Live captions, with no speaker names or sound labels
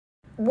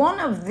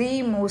One of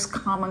the most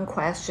common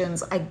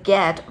questions I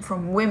get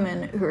from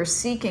women who are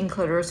seeking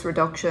clitoris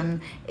reduction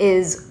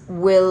is,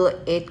 will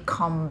it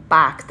come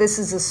back? This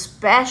is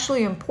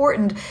especially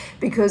important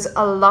because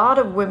a lot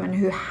of women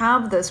who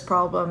have this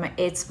problem,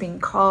 it's been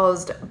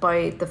caused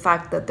by the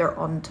fact that they're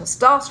on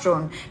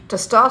testosterone.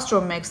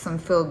 Testosterone makes them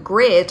feel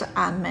great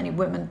and many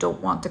women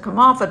don't want to come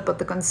off it, but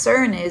the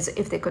concern is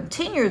if they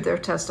continue their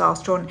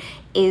testosterone,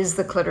 is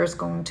the clitoris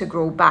going to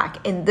grow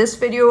back? In this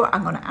video,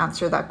 I'm going to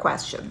answer that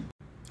question.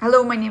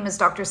 Hello, my name is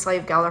Dr.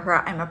 Sive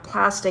Gallagher. I'm a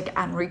plastic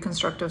and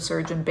reconstructive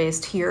surgeon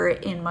based here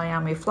in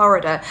Miami,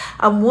 Florida.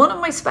 And one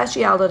of my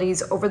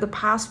specialities over the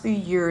past few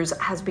years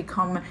has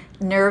become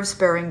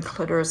nerve-sparing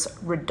clitoris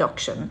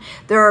reduction.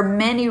 There are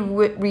many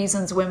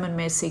reasons women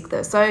may seek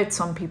this out.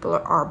 Some people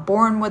are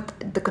born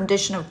with the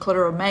condition of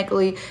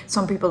clitoromegaly.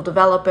 Some people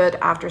develop it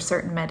after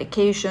certain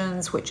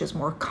medications, which is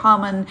more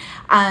common.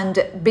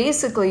 And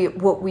basically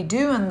what we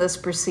do in this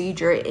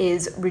procedure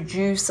is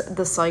reduce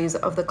the size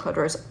of the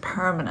clitoris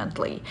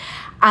permanently.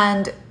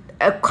 And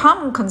a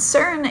common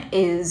concern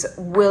is,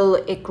 will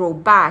it grow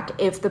back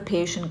if the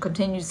patient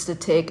continues to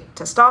take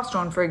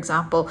testosterone, for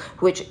example,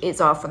 which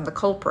is often the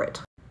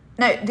culprit?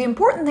 Now, the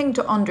important thing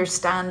to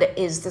understand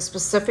is the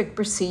specific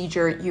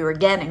procedure you're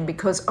getting,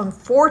 because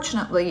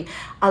unfortunately,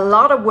 a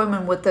lot of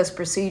women with this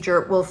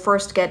procedure will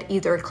first get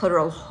either a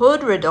clitoral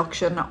hood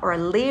reduction or a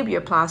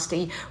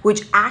labiaplasty,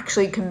 which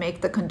actually can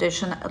make the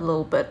condition a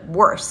little bit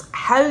worse.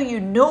 How you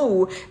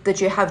know that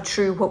you have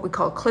true what we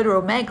call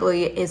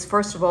clitoromegaly is,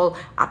 first of all,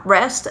 at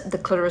rest, the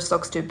clitoris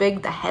looks too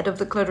big, the head of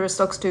the clitoris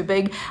looks too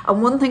big.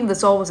 And one thing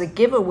that's always a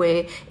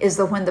giveaway is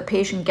that when the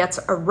patient gets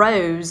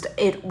aroused,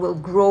 it will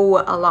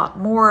grow a lot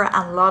more.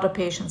 And a lot of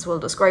patients will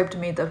describe to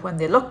me that when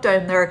they look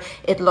down there,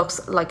 it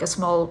looks like a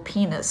small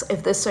penis.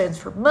 If this sounds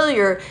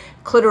familiar,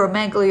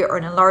 clitoromegaly or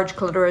an enlarged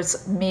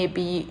clitoris may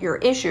be your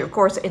issue. Of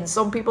course, in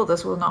some people,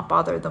 this will not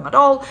bother them at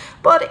all,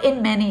 but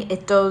in many,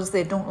 it does.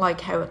 They don't like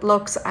how it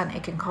looks and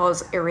it can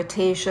cause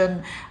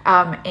irritation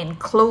in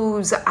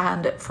clothes.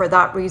 And for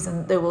that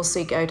reason, they will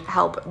seek out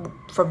help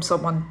from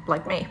someone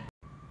like me.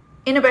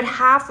 In about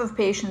half of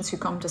patients who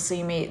come to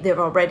see me, they've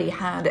already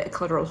had a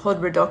clitoral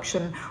hood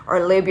reduction or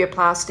a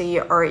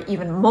labiaplasty or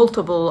even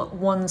multiple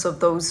ones of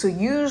those. So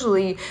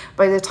usually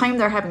by the time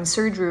they're having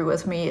surgery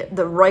with me,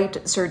 the right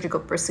surgical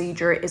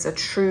procedure is a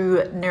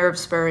true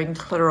nerve-sparing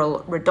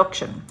clitoral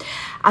reduction.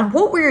 And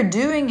what we're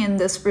doing in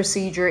this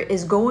procedure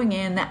is going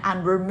in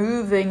and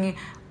removing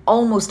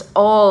almost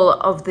all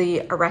of the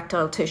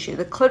erectile tissue.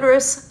 The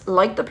clitoris,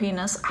 like the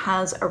penis,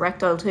 has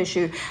erectile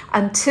tissue,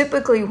 and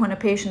typically when a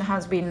patient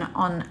has been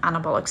on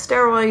anabolic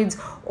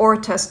steroids or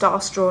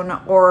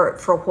testosterone, or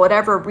for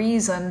whatever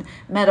reason,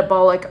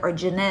 metabolic or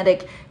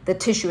genetic, the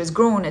tissue has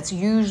grown, it's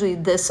usually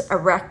this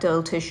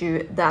erectile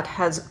tissue that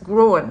has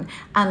grown.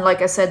 And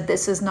like I said,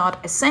 this is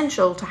not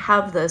essential to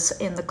have this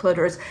in the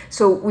clitoris,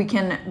 so we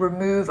can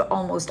remove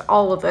almost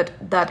all of it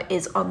that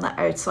is on the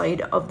outside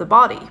of the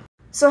body.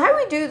 So how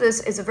we do this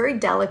is a very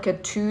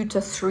delicate 2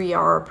 to 3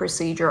 hour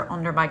procedure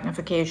under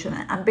magnification.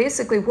 And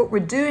basically what we're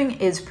doing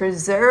is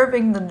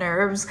preserving the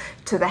nerves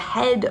to the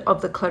head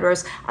of the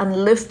clitoris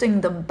and lifting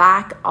them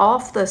back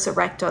off this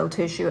erectile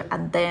tissue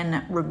and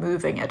then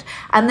removing it.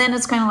 And then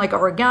it's kind of like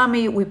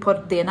origami. We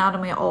put the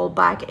anatomy all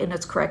back in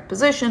its correct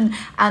position.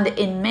 And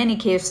in many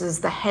cases,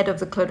 the head of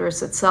the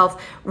clitoris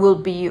itself will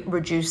be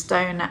reduced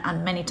down.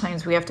 And many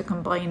times we have to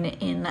combine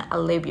in a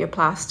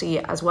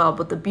labiaplasty as well.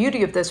 But the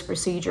beauty of this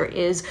procedure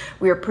is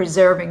we are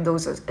preserving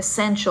those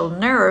essential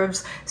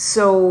nerves,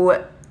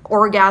 so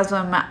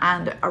orgasm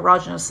and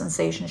erogenous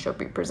sensation should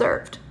be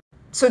preserved.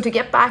 So to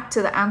get back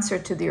to the answer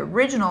to the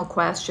original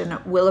question,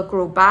 will it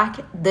grow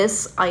back?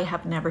 This I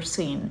have never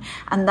seen.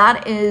 And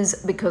that is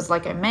because,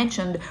 like I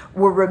mentioned,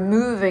 we're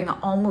removing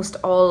almost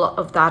all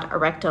of that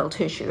erectile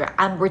tissue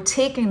and we're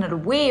taking it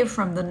away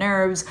from the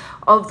nerves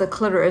of the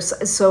clitoris.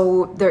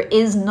 So there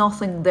is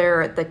nothing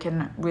there that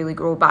can really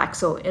grow back.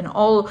 So in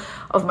all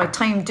of my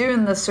time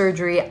doing this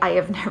surgery, I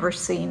have never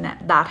seen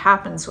that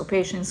happen. So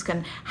patients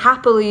can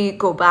happily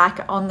go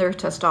back on their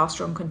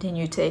testosterone,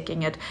 continue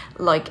taking it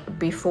like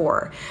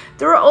before.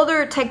 There are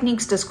other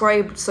techniques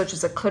described, such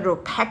as a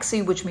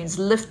clitoropexy, which means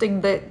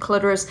lifting the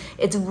clitoris.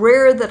 It's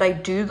rare that I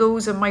do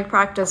those in my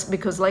practice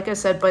because, like I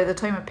said, by the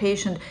time a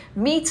patient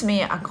meets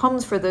me and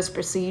comes for this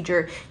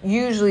procedure,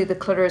 usually the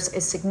clitoris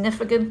is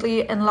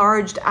significantly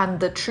enlarged and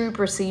the true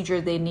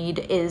procedure they need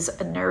is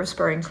a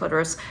nerve-sparing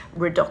clitoris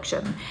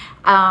reduction.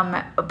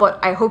 But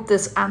I hope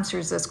this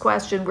answers this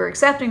question. We're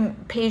accepting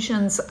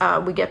patients.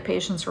 We get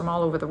patients from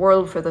all over the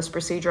world for this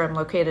procedure. I'm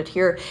located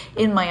here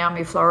in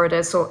Miami,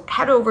 Florida. So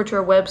head over to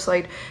our website.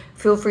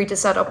 Feel free to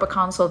set up a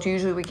consult.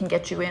 Usually we can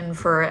get you in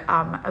for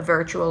a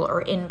virtual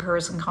or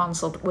in-person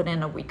consult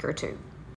within a week or two.